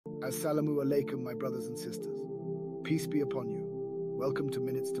Assalamu alaikum, my brothers and sisters. Peace be upon you. Welcome to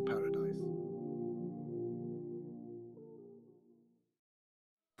Minutes to Paradise.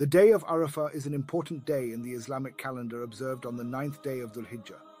 The day of Arafah is an important day in the Islamic calendar observed on the 9th day of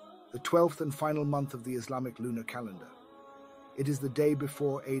Dhul-Hijjah, the 12th and final month of the Islamic lunar calendar. It is the day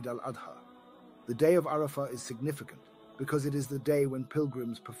before al-Adha. The day of Arafah is significant because it is the day when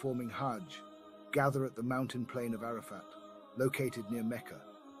pilgrims performing Hajj gather at the mountain plain of Arafat, located near Mecca,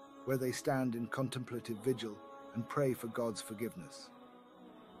 where they stand in contemplative vigil and pray for God's forgiveness.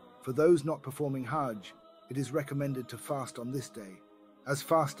 For those not performing Hajj, it is recommended to fast on this day, as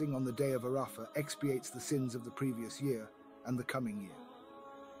fasting on the day of Arafah expiates the sins of the previous year and the coming year.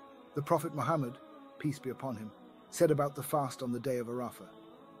 The Prophet Muhammad, peace be upon him, said about the fast on the day of Arafah,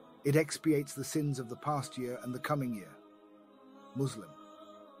 "It expiates the sins of the past year and the coming year." Muslim.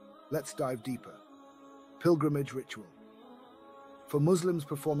 Let's dive deeper. Pilgrimage ritual. For Muslims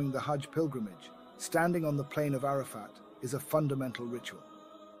performing the Hajj pilgrimage, standing on the plain of Arafat is a fundamental ritual.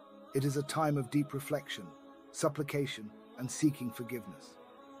 It is a time of deep reflection, supplication, and seeking forgiveness.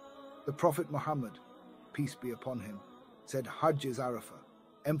 The Prophet Muhammad, peace be upon him, said Hajj is Arafah,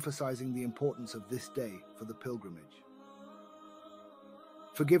 emphasizing the importance of this day for the pilgrimage.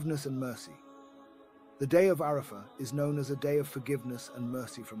 Forgiveness and mercy. The day of Arafah is known as a day of forgiveness and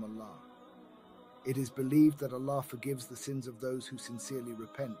mercy from Allah. It is believed that Allah forgives the sins of those who sincerely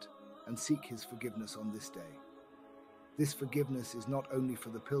repent and seek His forgiveness on this day. This forgiveness is not only for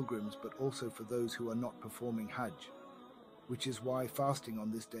the pilgrims but also for those who are not performing Hajj, which is why fasting on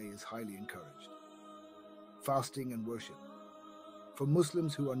this day is highly encouraged. Fasting and worship. For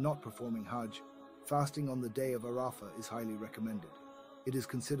Muslims who are not performing Hajj, fasting on the day of Arafah is highly recommended. It is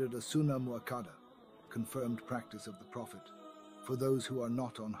considered a sunnah muakkada, confirmed practice of the Prophet, for those who are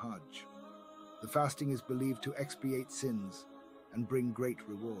not on Hajj. The fasting is believed to expiate sins and bring great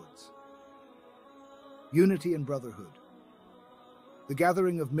rewards. Unity and brotherhood. The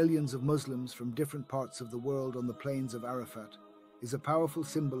gathering of millions of Muslims from different parts of the world on the plains of Arafat is a powerful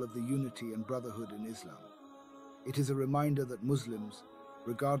symbol of the unity and brotherhood in Islam. It is a reminder that Muslims,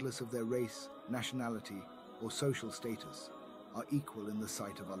 regardless of their race, nationality, or social status, are equal in the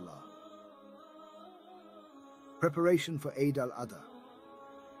sight of Allah. Preparation for Eid al-Adha.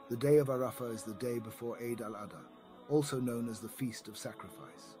 The day of Arafah is the day before Eid al-Adha, also known as the Feast of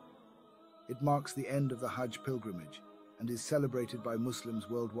Sacrifice. It marks the end of the Hajj pilgrimage and is celebrated by Muslims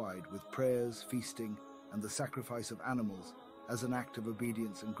worldwide with prayers, feasting, and the sacrifice of animals as an act of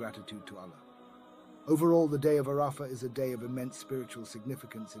obedience and gratitude to Allah. Overall, the day of Arafah is a day of immense spiritual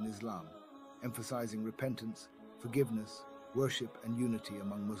significance in Islam, emphasizing repentance, forgiveness, worship, and unity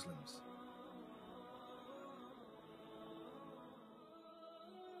among Muslims.